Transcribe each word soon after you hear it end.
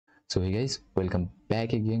So hey guys, welcome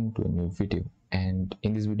back again to a new video, and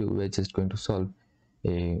in this video we are just going to solve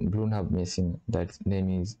a Bloon Hub machine that's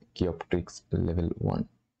name is Kioptrix level 1.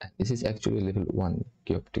 This is actually level 1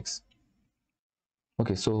 Kioptrix.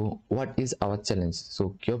 Okay, so what is our challenge?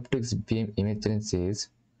 So Kioptrix VM image challenge says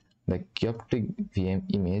the Kioptrix VM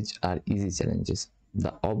image are easy challenges.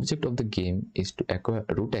 The object of the game is to acquire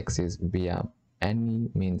root access via any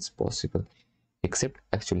means possible, except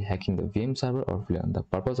actually hacking the VM server or VLAN. The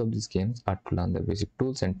purpose of these games are to learn the basic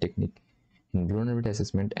tools and technique in vulnerability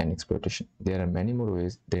assessment and exploitation. There are many more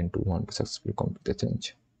ways than to want to successfully complete the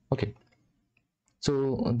challenge. Okay,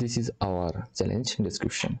 so this is our challenge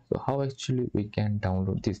description. So how actually we can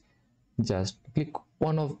download this? Just click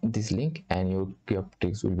one of this link and your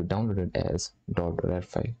Kioptrix will be downloaded as .rar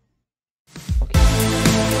file. Okay.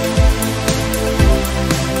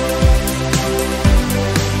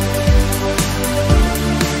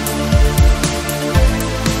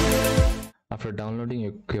 After downloading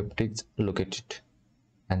your Kioptrix, locate it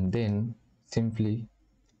and then simply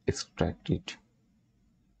extract it.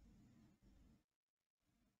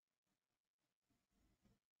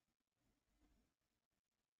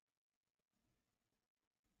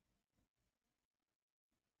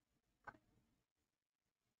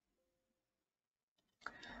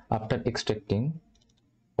 After extracting,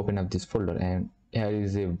 open up this folder, and here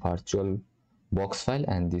is a virtual box file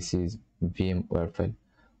and this is Vmware file.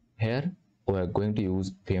 Here we are going to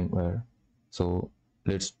use Vmware, so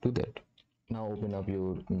let's do that. Now open up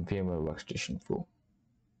your Vmware workstation Pro.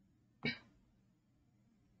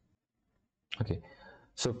 Okay,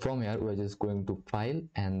 so from here we are just going to file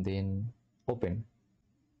and then open.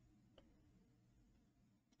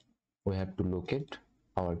 We have to locate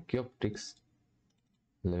our Kioptrix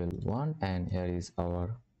level 1 and here is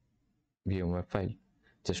our Vmware file.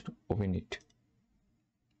 Just open it.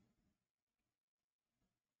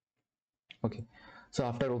 Okay, so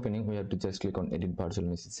after opening we have to just click on edit virtual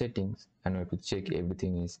machine settings and we have to check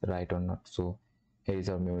everything is right or not. So here is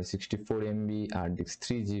our memory 64 MB, hard disk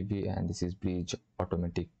 3 GB, and this is bridge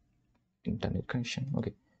automatic internet connection.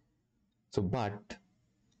 Okay, so but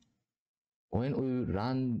when we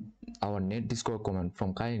run our netdiscover command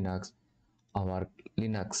from Linux, our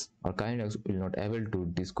Kali Linux will not able to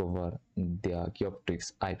discover the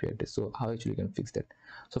Kioptrix IP address. So how actually you can fix that?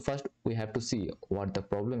 So first we have to see what the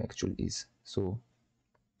problem actually is. So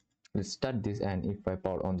let's start this, and if I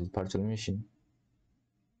power on this virtual machine,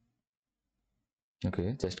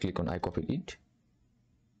 okay, just click on I copy it.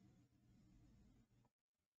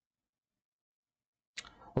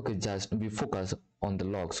 Okay, just be focused on the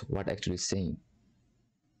logs, what actually is saying.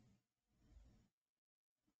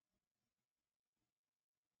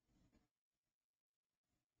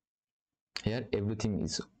 Here everything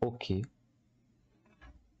is okay,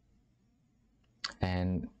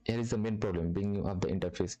 and here is the main problem. Bringing up the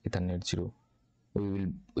interface Ethernet 0, we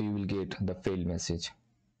will get the failed message.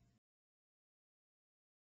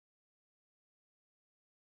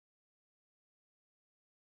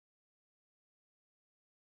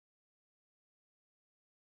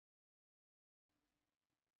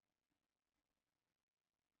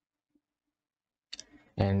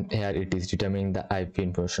 And here it is determining the IP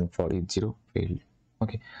information for each 0 failed.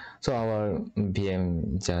 Okay, so our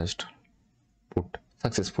VM just put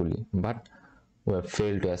successfully, but we have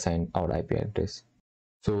failed to assign our IP address.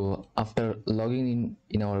 So after logging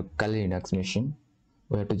in our Kali Linux machine,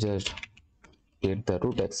 we have to just get the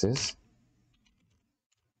root access.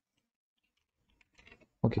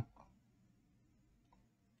 Okay,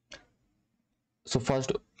 so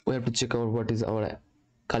first we have to check out what is our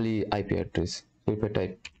Kali IP address. So if I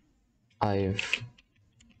type ifconfig,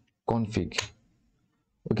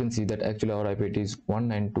 we can see that actually our IP is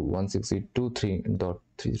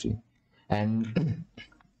 192.168.23.33, and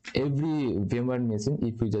every VMware machine,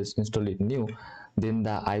 if we just install it new, then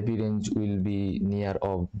the IP range will be near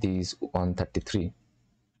of these 133.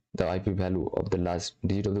 The IP value of the last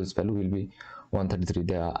digit of this value will be 133.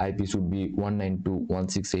 The IP should be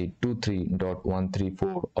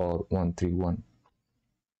 192.168.23.134 or 131.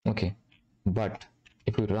 Okay, but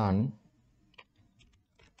if we run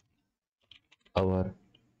our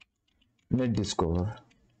netdiscover,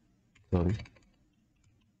 sorry,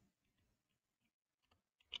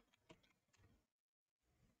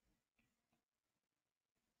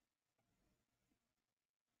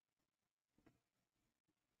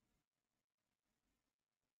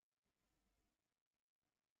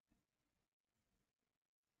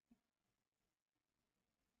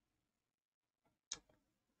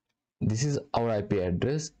 this is our IP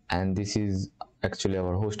address and this is actually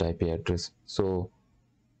our host IP address. So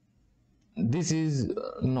this is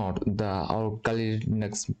not the our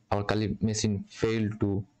Kali machine failed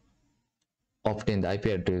to obtain the IP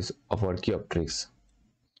address of our Kioptrix.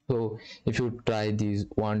 So if you try these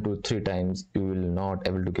 1 to 3 times, you will not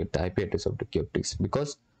able to get the IP address of the Kioptrix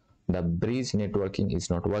because the bridge networking is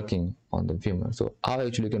not working on the Vmware. So how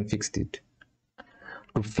actually you can fix it?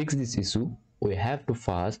 To fix this issue, we have to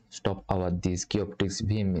first stop our this Kioptrix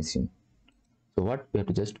VM machine. So what we have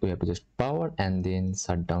to just power and then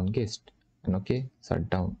shut down guest, and okay, shut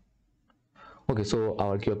down. Okay, so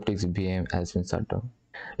our Kioptrix VM has been shut down.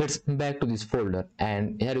 Let's back to this folder,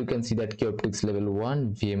 and here you can see that Kioptrix level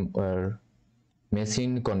 1 VMware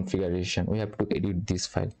machine configuration. We have to edit this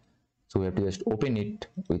file, so we have to just open it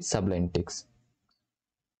with Sublime Text.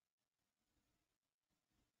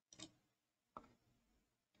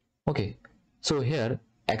 Okay, so here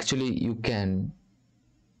actually you can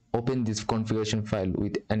open this configuration file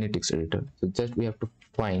with any text editor. So just we have to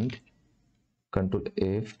find Control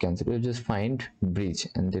F, cancel. We just find bridge,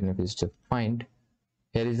 and then we just find,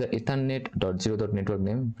 here is the ethernet.0.network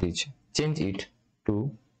name bridge. Change it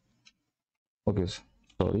to, okay,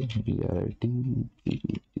 sorry,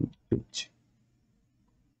 bridge.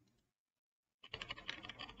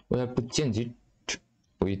 We have to change it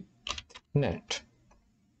with net,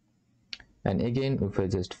 and again if I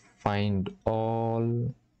just find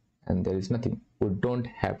all, and there is nothing, we don't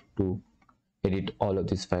have to edit all of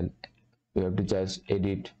this file. We have to just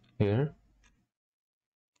edit here.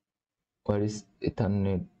 Where is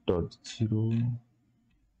ethernet.0?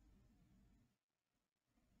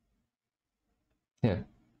 Here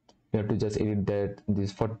we have to just edit that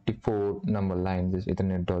this 44 number line, this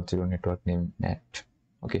ethernet.0 network name net.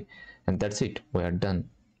 Okay, and that's it, we are done.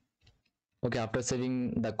 Okay, after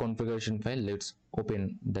saving the configuration file, let's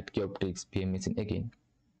open that Kioptrix VM machine again.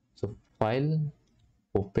 So file,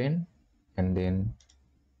 open, and then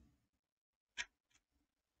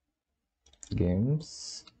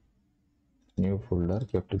games, new folder,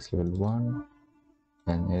 Kioptrix level 1,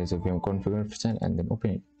 and here is a VM configuration, and then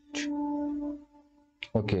open it.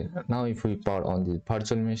 Okay, now if we power on the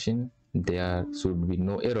virtual machine, there should be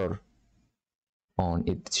no error on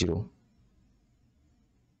ETH0.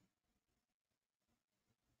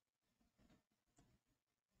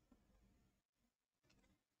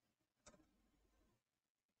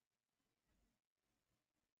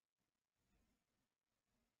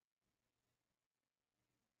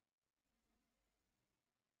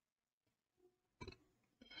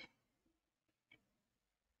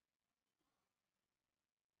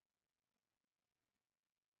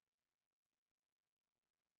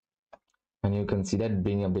 And you can see that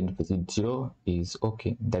bringing up the interface 0 is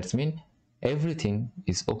okay. That's mean everything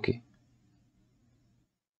is okay.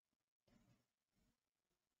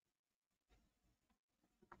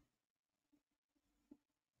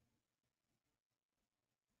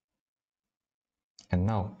 And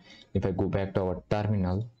now if I go back to our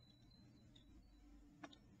terminal,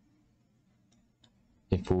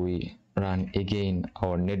 if we run again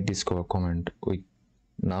our netdiscover command,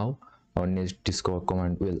 now our netdiscover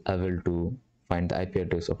command will able to find the IP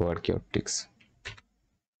address of our Kioptrix.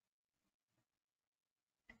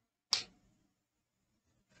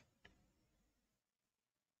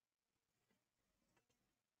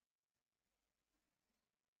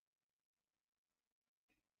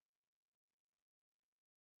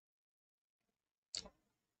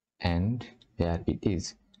 And here it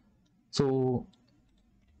is. So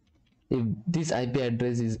if this IP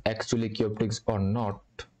address is actually Kioptrix or not,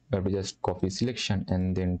 we have to just copy selection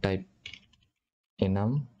and then type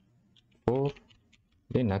enum for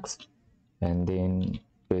Linux, and then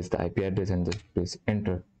paste the IP address and just press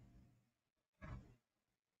enter.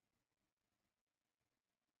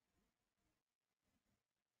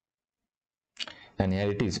 And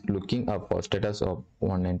here it is looking up for status of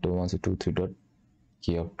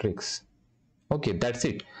 192.168.23.Kioptrix. Okay, that's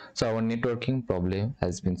it. So our networking problem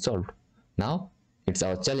has been solved. Now it's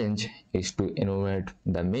our challenge is to enumerate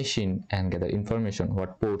the machine and gather information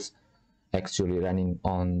what ports actually running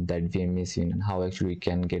on that VM machine and how actually we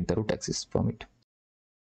can get the root access from it.